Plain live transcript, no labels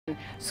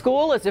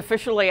School is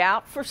officially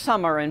out for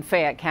summer in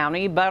Fayette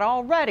County, but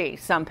already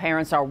some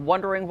parents are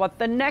wondering what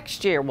the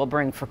next year will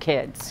bring for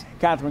kids.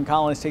 Catherine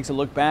Collins takes a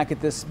look back at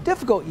this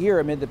difficult year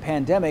amid the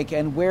pandemic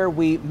and where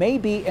we may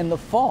be in the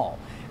fall.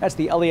 That's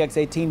the LEX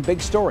 18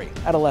 big story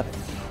at 11.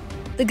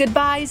 The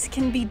goodbyes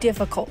can be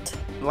difficult.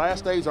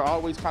 Last days are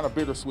always kind of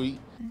bittersweet.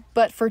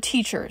 But for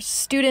teachers,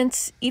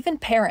 students, even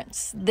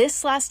parents,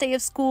 this last day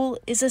of school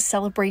is a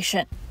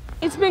celebration.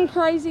 It's been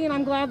crazy, and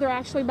I'm glad they're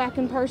actually back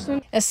in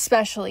person.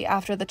 Especially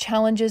after the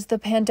challenges the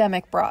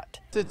pandemic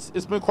brought. It's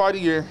been quite a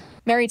year.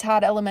 Mary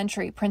Todd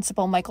Elementary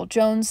Principal Michael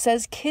Jones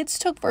says kids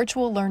took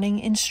virtual learning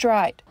in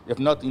stride. If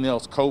nothing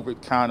else,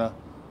 COVID kind of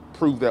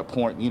proved that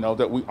point,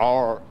 that we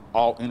are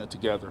all in it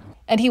together.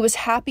 And he was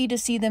happy to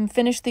see them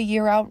finish the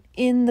year out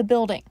in the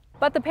building.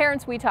 But the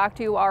parents we talked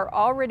to are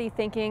already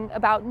thinking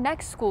about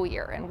next school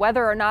year and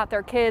whether or not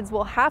their kids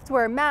will have to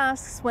wear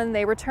masks when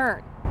they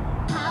return.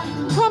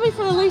 Probably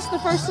for at least the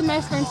first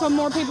semester until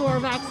more people are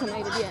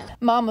vaccinated, yeah.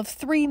 Mom of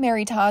 3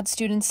 Mary Todd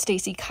students,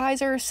 Stacy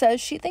Kaiser, says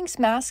she thinks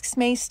masks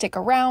may stick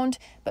around,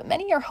 but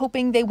many are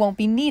hoping they won't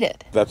be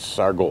needed. That's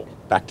our goal.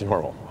 Back to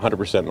normal,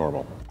 100%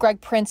 normal.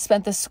 Greg Prince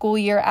spent the school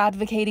year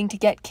advocating to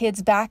get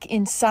kids back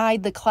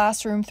inside the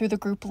classroom through the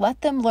group Let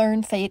Them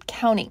Learn Fayette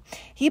County.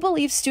 He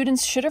believes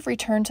students should have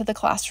returned to the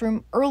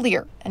classroom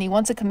earlier, and he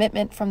wants a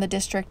commitment from the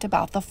district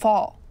about the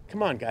fall.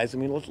 Come on, guys. I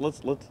mean,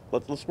 let's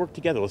work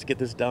together. Let's get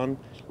this done.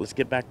 Let's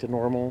get back to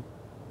normal.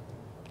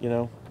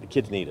 The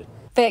kids need it.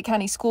 Fayette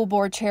County School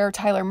Board Chair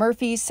Tyler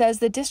Murphy says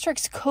the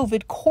district's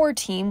COVID core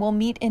team will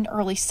meet in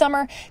early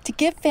summer to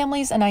give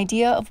families an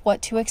idea of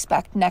what to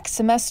expect next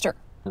semester.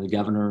 The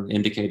governor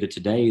indicated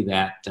today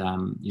that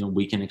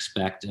we can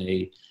expect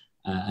a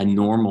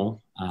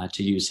normal,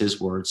 to use his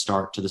word,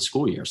 start to the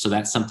school year. So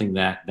that's something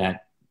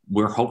that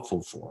we're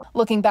hopeful for.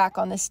 Looking back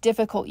on this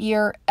difficult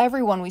year,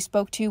 everyone we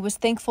spoke to was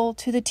thankful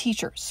to the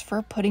teachers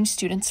for putting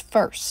students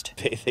first.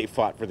 They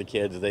fought for the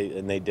kids,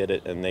 and they did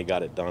it, and they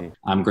got it done.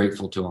 I'm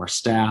grateful to our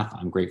staff.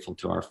 I'm grateful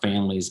to our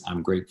families.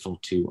 I'm grateful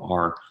to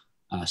our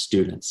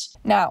students.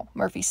 Now,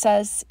 Murphy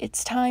says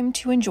it's time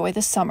to enjoy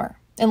the summer.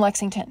 In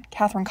Lexington,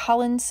 Catherine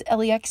Collins,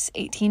 LEX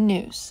 18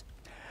 News.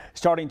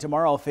 Starting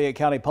tomorrow, Fayette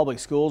County Public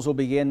Schools will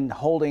begin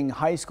holding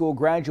high school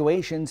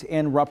graduations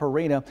in Rupp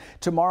Arena.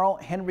 Tomorrow,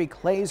 Henry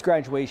Clay's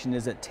graduation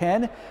is at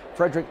 10,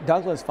 Frederick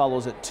Douglass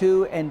follows at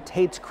 2, and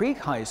Tates Creek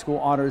High School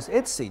honors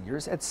its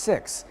seniors at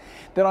 6.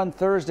 Then on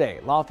Thursday,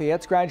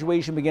 Lafayette's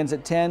graduation begins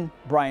at 10,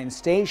 Bryan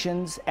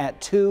Station's at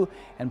 2,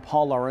 and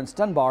Paul Lawrence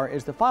Dunbar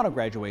is the final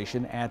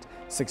graduation at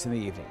 6 in the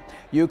evening.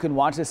 You can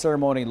watch the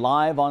ceremony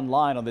live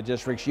online on the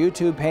district's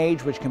YouTube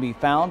page, which can be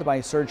found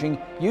by searching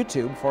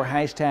YouTube for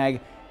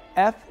hashtag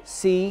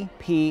FCPSKY.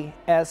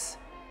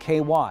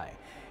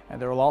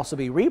 And there will also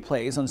be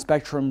replays on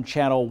Spectrum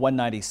Channel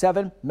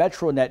 197,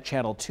 MetroNet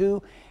Channel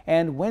 2,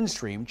 and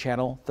Windstream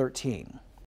Channel 13.